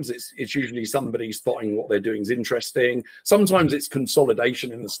times. It's usually somebody spotting what they're doing is interesting. Sometimes it's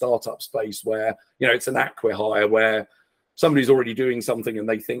consolidation in the startup space where, you know, it's an acqui-hire where somebody's already doing something and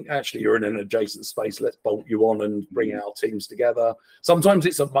they think, actually, you're in an adjacent space, let's bolt you on and bring our teams together. Sometimes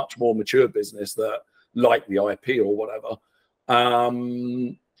it's a much more mature business that, like the IP or whatever.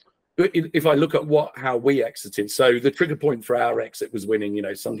 If I look at how we exited, so the trigger point for our exit was winning, you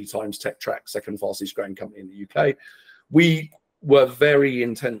know, Sunday Times Tech Track, second fastest growing company in the UK. We were very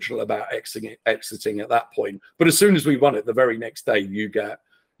intentional about exiting at that point. But as soon as we won it, the very next day, you get,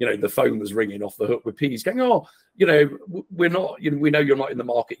 you know, the phone was ringing off the hook with P's going, oh, you know, we're not, you know, we know you're not in the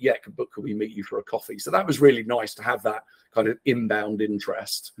market yet, but could we meet you for a coffee? So that was really nice to have that kind of inbound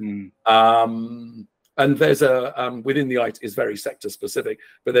interest. And there's a, within the IT, is very sector specific,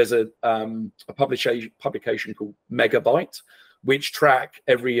 but there's a publication called Megabyte, which track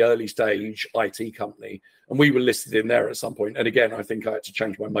every early stage IT company. And we were listed in there at some point. And again, I think I had to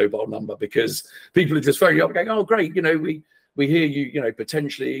change my mobile number because people are just phoning up going, oh, great, you know, we hear you, you know,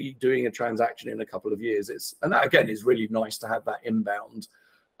 potentially doing a transaction in a couple of years. And that, again, is really nice to have that inbound.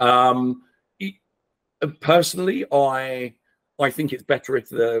 Personally, I think it's better if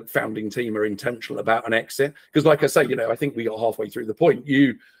the founding team are intentional about an exit, because like I say, you know, I think we got halfway through the point.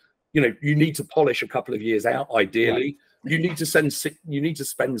 You know, you need to polish a couple of years out, ideally. Right. You need to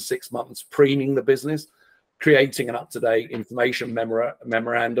spend 6 months preening the business, creating an up-to-date information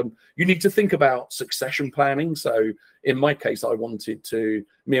memorandum. You need to think about succession planning. So in my case,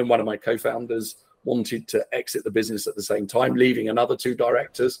 me and one of my co-founders wanted to exit the business at the same time, leaving another 2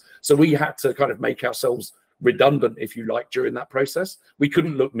 directors. So we had to kind of make ourselves redundant, if you like, during that process. We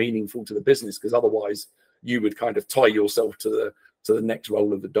couldn't look meaningful to the business because otherwise you would kind of tie yourself to the next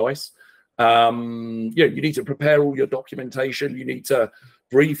roll of the dice. You need to prepare all your documentation. You need to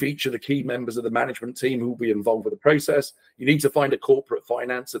brief each of the key members of the management team who will be involved with the process. You need to find a corporate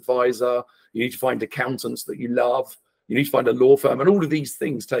finance advisor. You need to find accountants that you love. You need to find a law firm, and all of these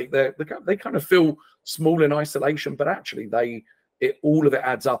things they kind of feel small in isolation, but actually all of it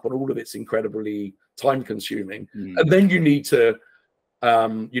adds up, and all of it's incredibly time consuming. And then you need to,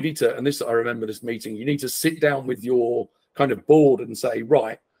 and this, I remember this meeting, you need to sit down with your kind of board and say,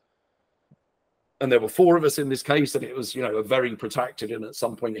 right, and there were 4 of us in this case, and it was, you know, a very protracted and at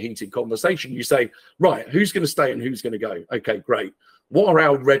some point heated conversation. You say, right, who's going to stay and who's going to go? Okay, great. What are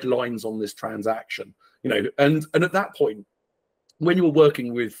our red lines on this transaction? You know, and at that point, when you're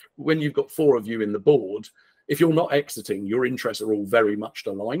working with, when you've got 4 of you in the board, if you're not exiting, your interests are all very much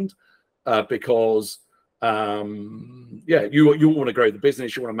aligned, because you want to grow the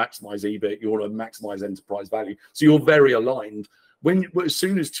business, you want to maximize EBIT, you want to maximize enterprise value. So you're very aligned. As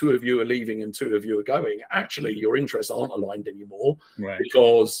soon as 2 of you are leaving and 2 of you are going, actually your interests aren't aligned anymore, right?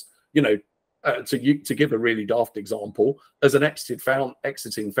 Because, you know, to give a really daft example, as an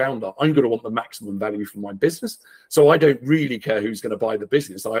exiting founder, I'm going to want the maximum value from my business. So I don't really care who's going to buy the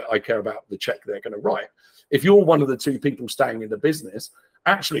business. I care about the check they're going to write. If you're one of the 2 people staying in the business,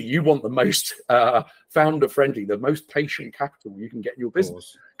 actually you want the most founder friendly, the most patient capital you can get in your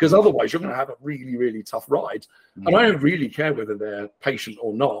business, because otherwise you're going to have a really, really tough ride. And I don't really care whether they're patient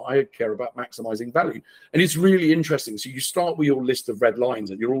or not. I care about maximizing value. And it's really interesting. So you start with your list of red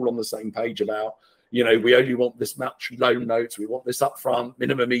lines and you're all on the same page about, you know, we only want this much loan notes, we want this upfront,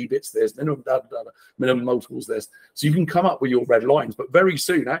 minimum EBITs this, minimum multiples this. So you can come up with your red lines, but very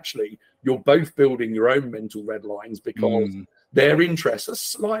soon, actually, you're both building your own mental red lines, because their interests are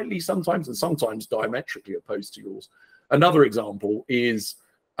slightly sometimes diametrically opposed to yours. Another example is,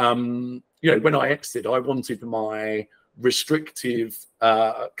 you know, when I exited, I wanted my restrictive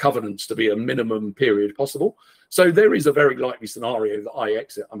covenants to be a minimum period possible. So there is a very likely scenario that I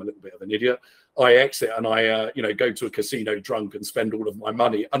exit. I'm a little bit of an idiot. I exit and I, you know, go to a casino drunk and spend all of my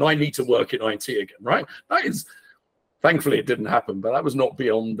money, and I need to work in IT again, right? That is, thankfully, it didn't happen, but that was not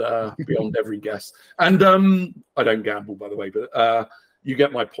beyond every guess. And I don't gamble, by the way, but you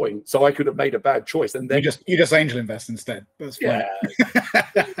get my point. So I could have made a bad choice, and then you just angel invest instead. That's fine. Yeah,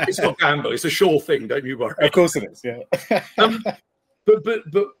 it's not gamble. It's a sure thing. Don't you worry. Of course it is. Yeah. But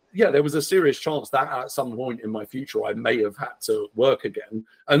yeah, there was a serious chance that at some point in my future I may have had to work again.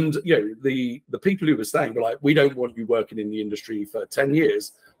 And you know, the people who were staying were like, "We don't want you working in the industry for 10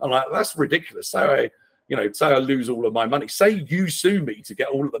 years." I'm like, "That's ridiculous." So say I lose all of my money. Say you sue me to get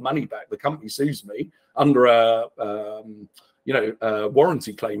all of the money back. The company sues me under a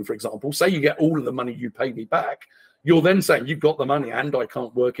warranty claim, for example. Say you get all of the money you pay me back. You're then saying you've got the money and I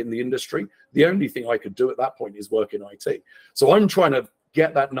can't work in the industry. The only thing I could do at that point is work in IT. So I'm trying to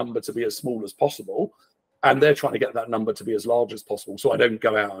get that number to be as small as possible, and they're trying to get that number to be as large as possible, so I don't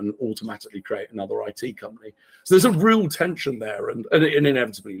go out and automatically create another IT company. So there's a real tension there, and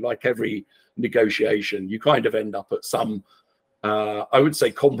inevitably, like every negotiation, you kind of end up at some I would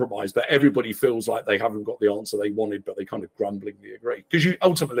say compromise, but everybody feels like they haven't got the answer they wanted, but they kind of grumblingly agree. Because you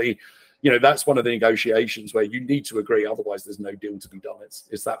ultimately, that's one of the negotiations where you need to agree, otherwise there's no deal to be done.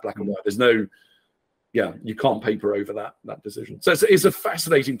 It's that black and white. There's no, you can't paper over that decision. So it's a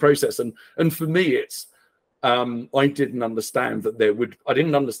fascinating process, and for me, it's I didn't understand that I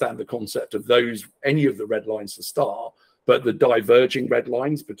didn't understand the concept of any of the red lines to start. But the diverging red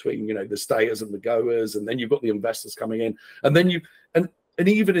lines between, the stayers and the goers, and then you've got the investors coming in, and then and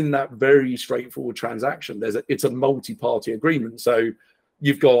even in that very straightforward transaction, it's a multi-party agreement. So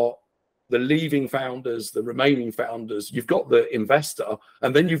you've got the leaving founders, the remaining founders, you've got the investor,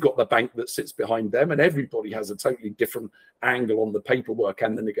 and then you've got the bank that sits behind them, and everybody has a totally different angle on the paperwork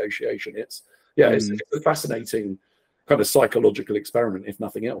and the negotiation. It's a fascinating kind of psychological experiment, if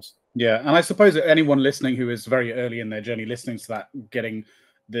nothing else. Yeah, and I suppose anyone listening who is very early in their journey, listening to that, getting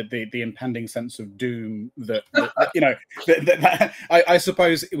the impending sense of doom that I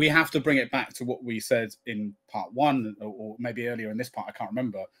suppose we have to bring it back to what we said in part one, or maybe earlier in this part, I can't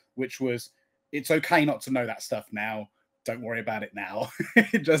remember, which was it's okay not to know that stuff now. Don't worry about it now.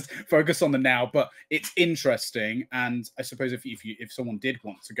 Just focus on the now. But it's interesting, and I suppose if someone did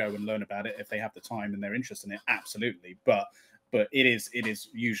want to go and learn about it, if they have the time and they're interested in it, absolutely. But it is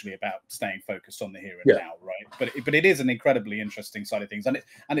usually about staying focused on the here and now, right? But it is an incredibly interesting side of things, and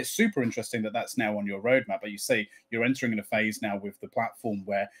it's super interesting that that's now on your roadmap. But you say you're entering in a phase now with the platform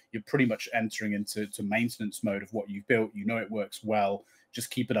where you're pretty much entering into maintenance mode of what you've built. It works well. Just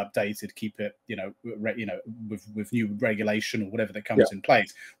keep it updated, keep it, with new regulation or whatever that comes in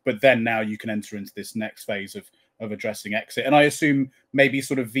place. But then now you can enter into this next phase of addressing exit. And I assume maybe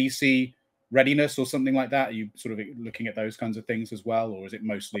sort of VC readiness or something like that. Are you sort of looking at those kinds of things as well, or is it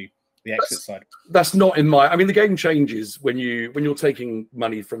mostly the exit side? That's not in my. I mean, the game changes when you're taking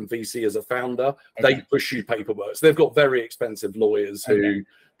money from VC as a founder. Okay. They push you paperwork. So they've got very expensive lawyers who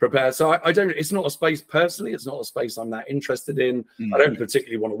prepare. So I don't. It's not a space personally. It's not a space I'm that interested in. I don't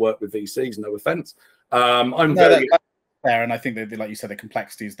particularly want to work with VCs. No offense. I'm very. There, and I think that, like you said, the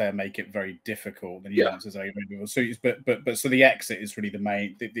complexities there make it very difficult. The nuances are even so. But so the exit is really the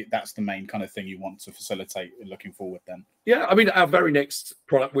main. That's the main kind of thing you want to facilitate looking forward. Then, I mean, our very next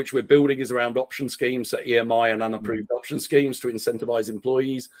product which we're building is around option schemes, so EMI and unapproved option schemes to incentivize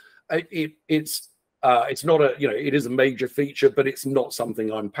employees. It's not a it is a major feature, but it's not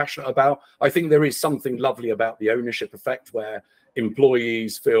something I'm passionate about. I think there is something lovely about the ownership effect where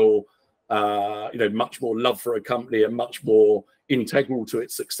employees feel. Much more love for a company and much more integral to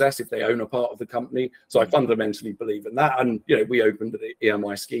its success if they own a part of the company. So I fundamentally believe in that. And, we opened an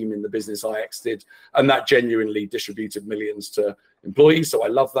EMI scheme in the business I exited, and that genuinely distributed millions to employees. So I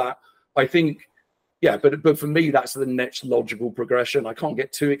love that. I think, but for me, that's the next logical progression. I can't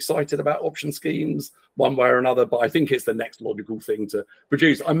get too excited about option schemes one way or another, but I think it's the next logical thing to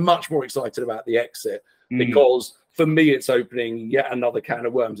produce. I'm much more excited about the exit because for me, it's opening yet another can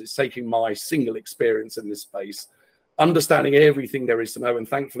of worms. It's taking my single experience in this space, understanding everything there is to know. And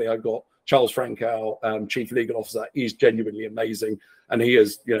thankfully, I've got Charles Frankel, Chief Legal Officer. He's genuinely amazing. And he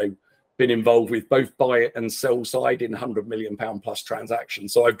has, been involved with both buy and sell side in £100 million plus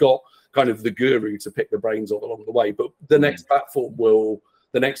transactions. So I've got kind of the guru to pick the brains of along the way. But the next the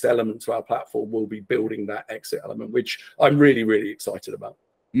next element to our platform will be building that exit element, which I'm really, really excited about.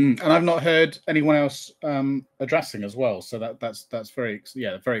 And I've not heard anyone else addressing as well. So that's very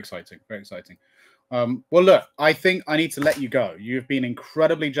exciting. Very exciting. Well, look, I think I need to let you go. You've been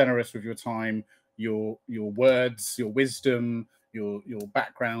incredibly generous with your time, your words, your wisdom, your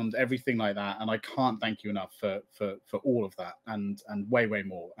background, everything like that. And I can't thank you enough for all of that and way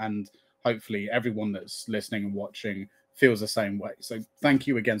more. And hopefully everyone that's listening and watching feels the same way. So thank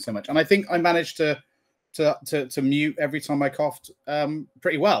you again so much. And I think I managed to mute every time I coughed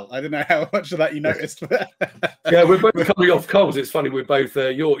pretty well. I don't know how much of that you noticed. We're both coming off colds. It's funny, we're both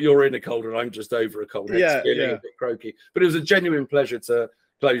you're in a cold and I'm just over a cold. Feeling a bit croaky. But it was a genuine pleasure to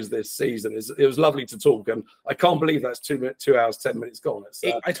close this season. It was lovely to talk, and I can't believe that's 2 hours 10 minutes gone.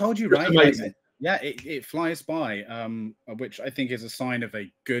 I told you, right? Amazing. It flies by, which I think is a sign of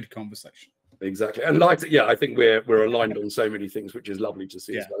a good conversation. Exactly. And I think we're aligned on so many things, which is lovely to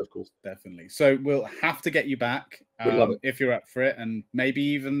see as well, of course. Definitely. So we'll have to get you back if you're up for it, and maybe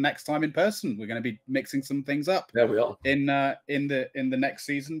even next time in person. We're going to be mixing some things up. There we are. In the next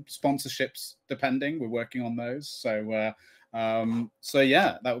season, sponsorships depending. We're working on those. So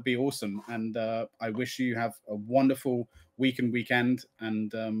that would be awesome. And I wish you have a wonderful week and weekend.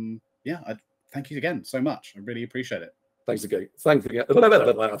 And I thank you again so much. I really appreciate it. Thanks again. Thanks again.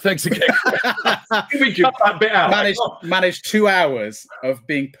 Thanks again. We cut that bit out. Managed 2 hours of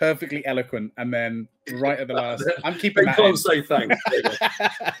being perfectly eloquent, and then right at the last, I'm keeping that. I can't say thanks.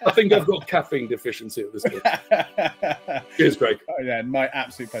 I think I've got caffeine deficiency at this point. Cheers, Greg. Oh, yeah, my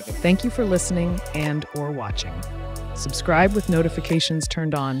absolute pleasure. Thank you for listening and/or watching. Subscribe with notifications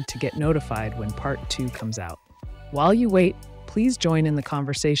turned on to get notified when part 2 comes out. While you wait, please join in the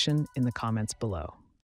conversation in the comments below.